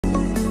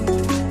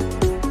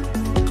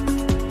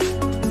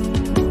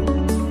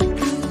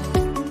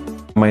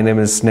My name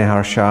is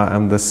Snehar Shah.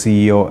 I'm the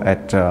CEO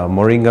at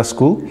Moringa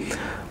School.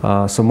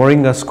 So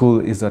Moringa School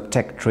is a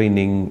tech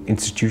training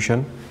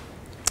institution.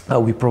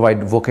 We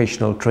provide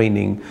vocational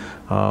training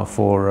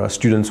for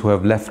students who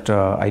have left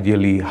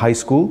ideally high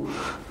school,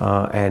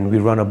 and we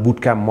run a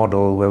bootcamp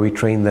model where we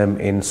train them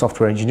in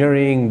software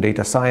engineering,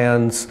 data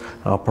science,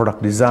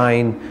 product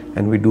design,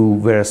 and we do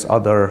various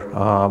other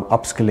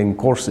upskilling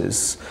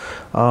courses.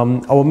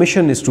 Our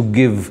mission is to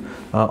give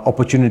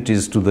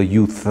opportunities to the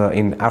youth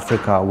in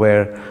Africa,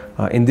 where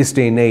in this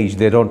day and age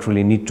they don't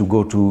really need to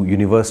go to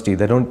university.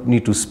 They don't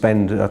need to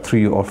spend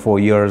 3 or 4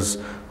 years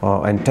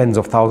and tens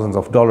of thousands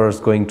of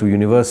dollars going to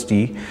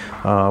university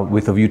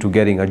with a view to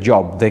getting a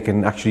job. They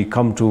can actually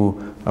come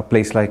to a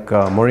place like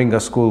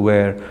Moringa School,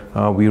 where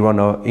we run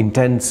an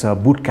intense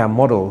bootcamp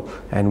model,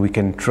 and we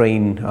can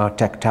train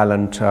tech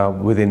talent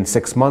within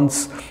 6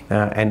 months.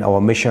 And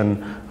our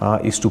mission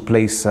is to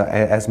place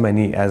as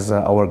many as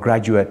our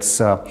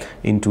graduates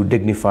into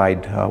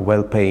dignified,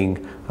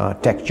 well-paying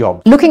tech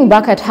jobs. Looking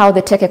back at how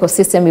the tech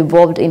ecosystem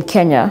evolved in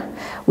Kenya,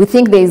 we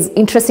think there's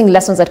interesting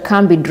lessons that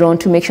can be drawn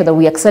to make sure that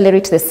we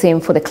accelerate the same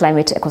for the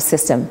climate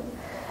ecosystem.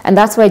 And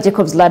that's why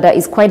Jacob's Ladder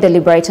is quite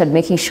deliberate at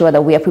making sure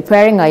that we are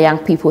preparing our young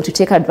people to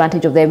take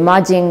advantage of the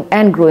emerging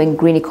and growing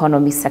green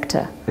economy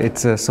sector.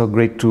 It's so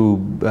great to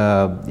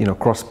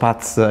cross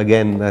paths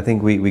again. I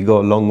think we go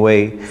a long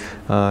way.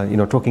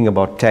 Talking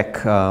about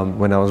tech,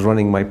 when I was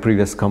running my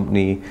previous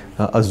company,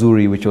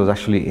 Azuri, which was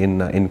actually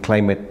in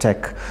climate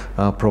tech,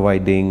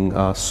 providing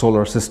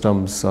solar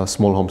systems,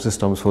 small home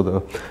systems for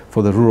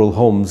the rural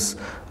homes.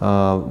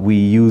 We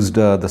used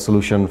the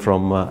solution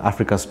from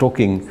Africa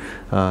Stocking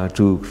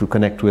to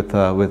connect with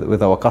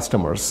our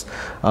customers.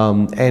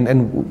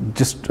 And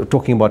just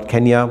talking about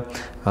Kenya,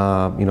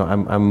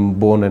 I'm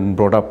born and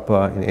brought up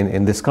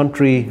in this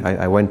country.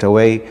 I went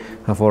away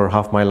for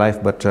half my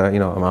life, but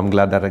I'm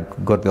glad that I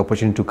got the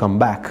opportunity to come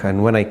back.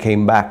 And when I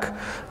came back,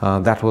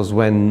 that was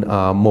when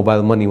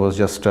mobile money was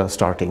just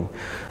starting.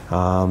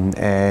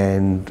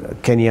 And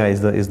Kenya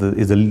is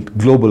the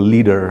global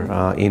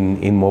leader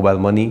in mobile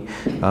money.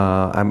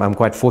 I'm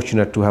quite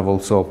fortunate to have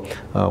also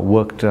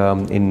worked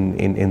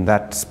in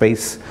that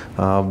space,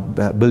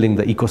 building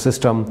the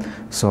ecosystem.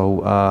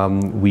 So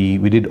we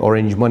did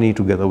Orange Money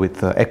together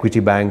with Equity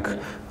Bank,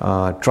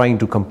 trying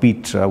to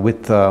compete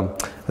with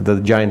the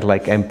giant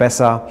like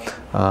M-Pesa,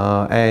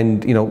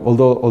 and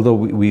although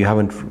we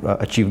haven't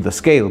achieved the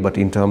scale, but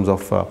in terms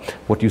of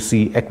what you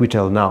see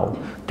Equitel now,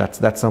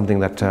 that's something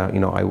that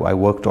I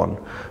worked on.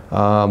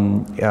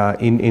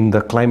 In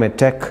the climate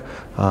tech,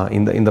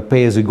 in the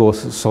pay-as-you-go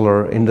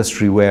solar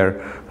industry,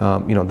 where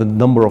the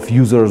number of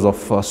users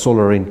of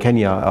solar in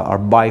Kenya are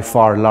by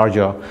far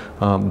larger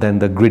than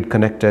the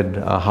grid-connected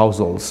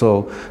households.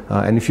 So,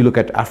 and if you look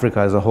at Africa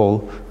as a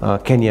whole,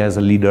 Kenya is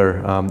a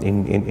leader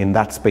in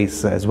that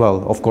space as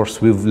well. Of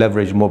course, we've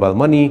leveraged mobile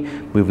money,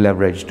 we've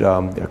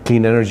leveraged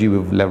clean energy,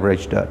 we've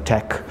leveraged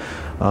tech.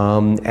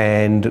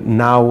 And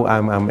now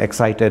I'm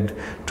excited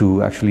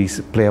to actually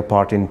play a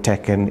part in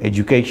tech and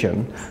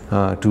education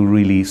to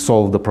really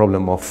solve the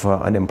problem of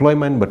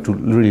unemployment, but to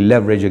really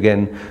leverage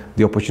again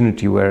the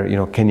opportunity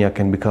where Kenya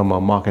can become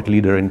a market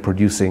leader in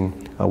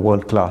producing a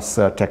world-class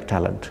tech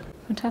talent.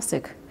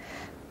 Fantastic.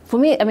 For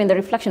me, the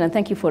reflection, and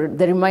thank you for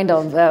the reminder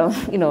of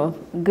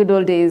good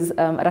old days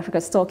at Africa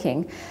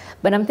Stocking.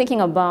 But I'm thinking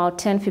about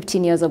 10,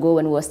 15 years ago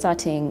when we were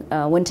starting,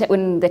 when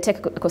the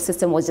tech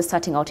ecosystem was just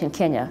starting out in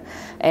Kenya.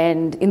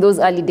 And in those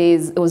early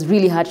days, it was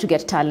really hard to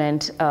get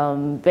talent.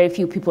 Very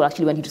few people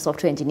actually went into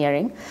software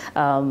engineering.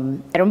 I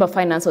remember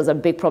finance was a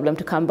big problem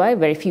to come by.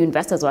 Very few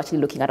investors were actually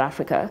looking at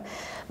Africa.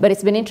 But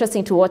it's been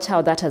interesting to watch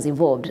how that has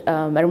evolved.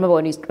 I remember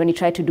when you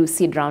tried to do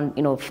seed round,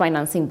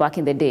 financing back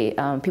in the day,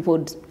 people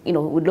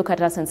would look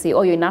at us and say,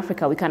 "Oh, you're in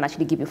Africa. We can't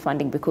actually give you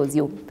funding because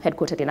you're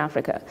headquartered in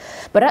Africa."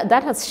 But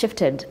that has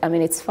shifted.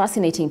 It's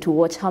fascinating to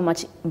watch how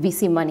much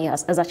VC money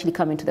has actually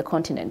come into the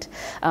continent.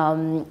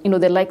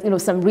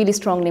 Some really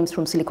strong names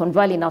from Silicon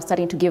Valley now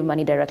starting to give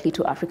money directly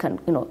to African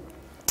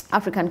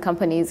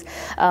companies.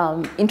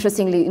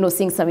 Interestingly,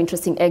 seeing some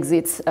interesting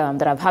exits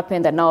that have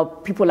happened, that now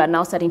people are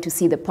now starting to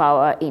see the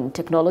power in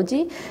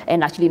technology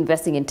and actually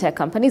investing in tech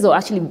companies, or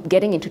actually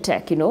getting into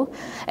tech,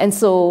 And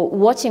so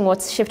watching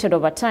what's shifted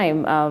over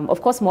time,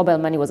 of course, mobile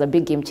money was a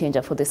big game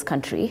changer for this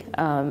country.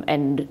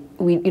 And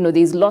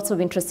there's lots of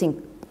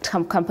interesting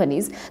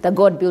companies that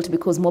got built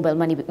because mobile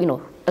money,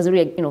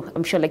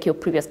 I'm sure like your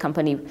previous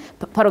company,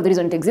 part of the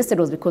reason it existed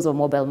was because of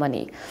mobile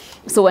money.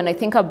 So when I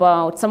think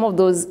about some of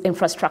those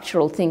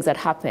infrastructural things that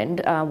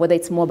happened, whether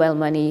it's mobile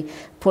money,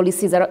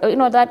 policies that,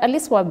 that at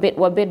least were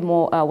a bit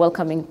more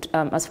welcoming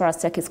as far as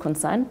tech is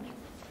concerned.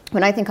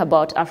 When I think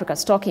about Africa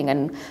Stocking,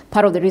 and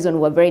part of the reason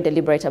we're very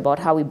deliberate about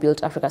how we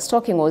built Africa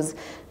Stocking was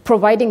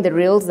providing the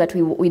rails that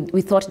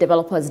we thought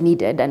developers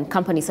needed and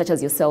companies such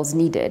as yourselves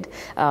needed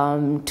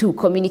to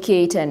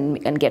communicate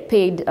and get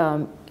paid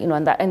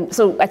and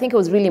so I think it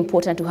was really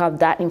important to have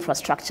that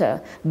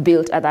infrastructure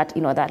built at that,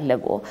 that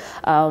level.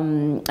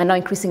 And now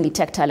increasingly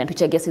tech talent,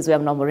 which I guess is where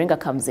now Moringa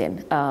comes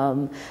in,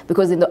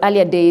 because in the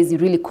earlier days you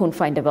really couldn't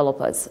find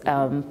developers,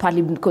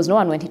 partly because no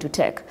one went into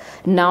tech.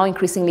 Now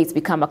increasingly it's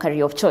become a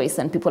career of choice,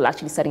 and people are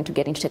actually starting to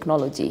get into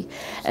technology.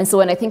 And so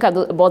when I think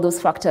about those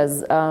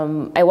factors,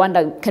 I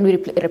wonder, can we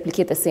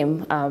replicate the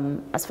same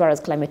as far as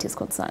climate is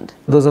concerned?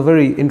 There's a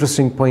very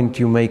interesting point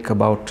you make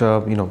about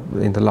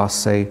in the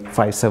last, say,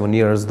 5-7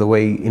 years, the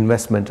way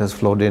investment has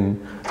flowed in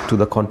to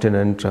the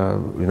continent,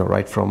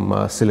 right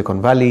from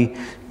Silicon Valley,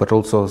 but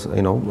also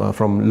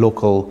from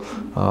local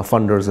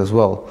funders as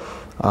well.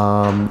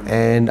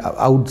 And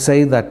I would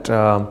say that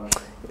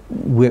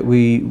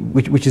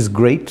which is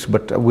great,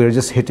 but we're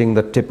just hitting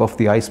the tip of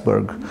the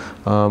iceberg.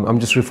 I'm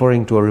just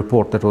referring to a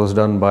report that was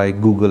done by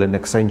Google and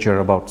Accenture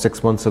about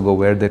 6 months ago,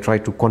 where they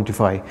tried to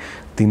quantify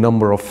the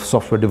number of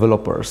software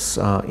developers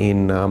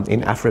in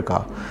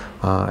Africa.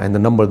 And the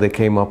number they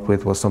came up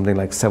with was something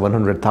like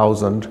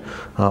 700,000,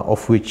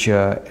 of which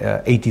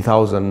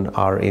 80,000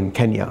 are in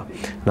Kenya.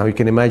 Now you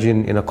can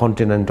imagine, in a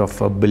continent of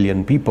 1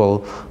 billion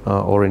people,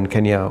 or in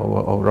Kenya,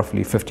 or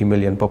roughly 50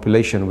 million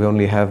population, we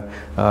only have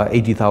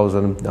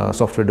 80,000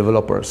 software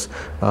developers.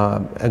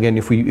 Again,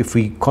 if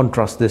we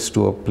contrast this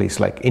to a place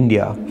like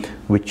India,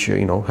 which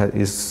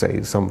is,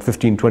 say, some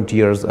 15-20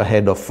 years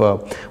ahead of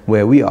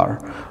where we are,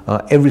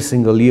 every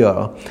single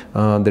year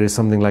there is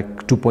something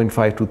like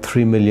 2.5 to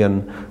 3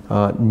 million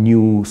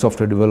new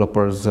software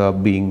developers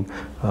being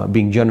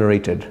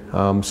generated.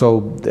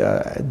 So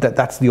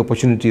that's the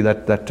opportunity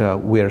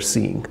that we are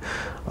seeing.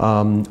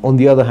 On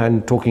the other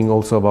hand, talking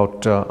also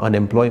about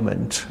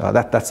unemployment,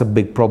 that's a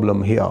big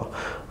problem here.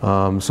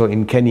 So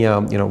in Kenya,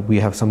 we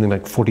have something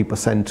like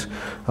 40%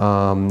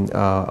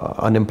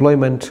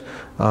 unemployment.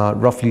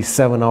 Roughly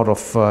 7 out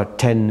of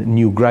 10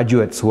 new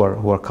graduates who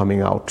are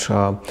coming out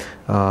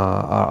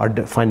are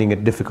finding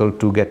it difficult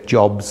to get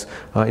jobs.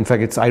 In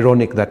fact, it's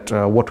ironic that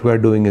what we're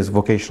doing is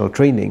vocational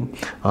training,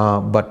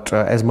 but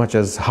as much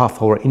as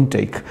half our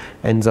intake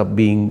ends up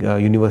being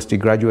university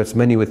graduates,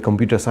 many with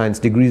computer science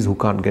degrees who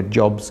can't get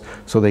jobs,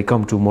 so they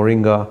come to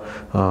Moringa,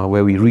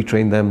 where we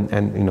retrain them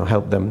and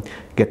help them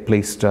get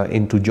placed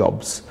into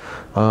jobs.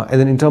 And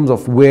then in terms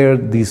of where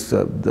this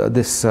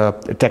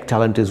tech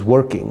talent is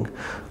working,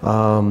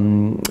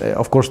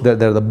 of course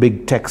there are the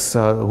big techs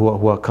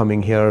who are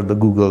coming here, the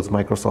Googles,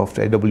 Microsoft,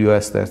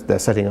 AWS, they're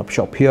setting up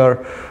shop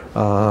here.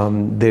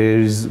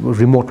 There's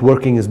remote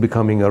working is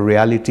becoming a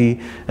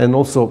reality, and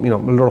also a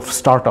lot of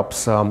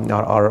startups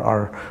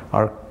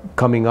are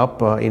coming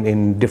up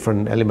in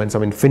different elements. I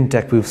mean,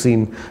 fintech, we've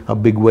seen a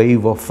big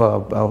wave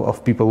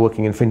of people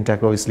working in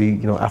fintech. Obviously,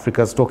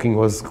 Africa's talking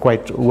was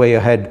quite way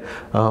ahead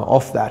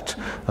of that.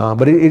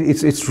 But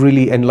it's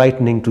really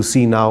enlightening to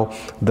see now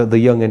the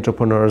young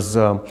entrepreneurs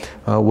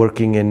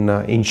working in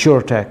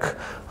insurtech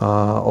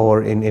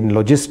or in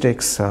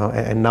logistics,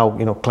 and now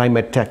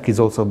climate tech is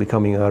also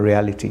becoming a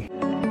reality.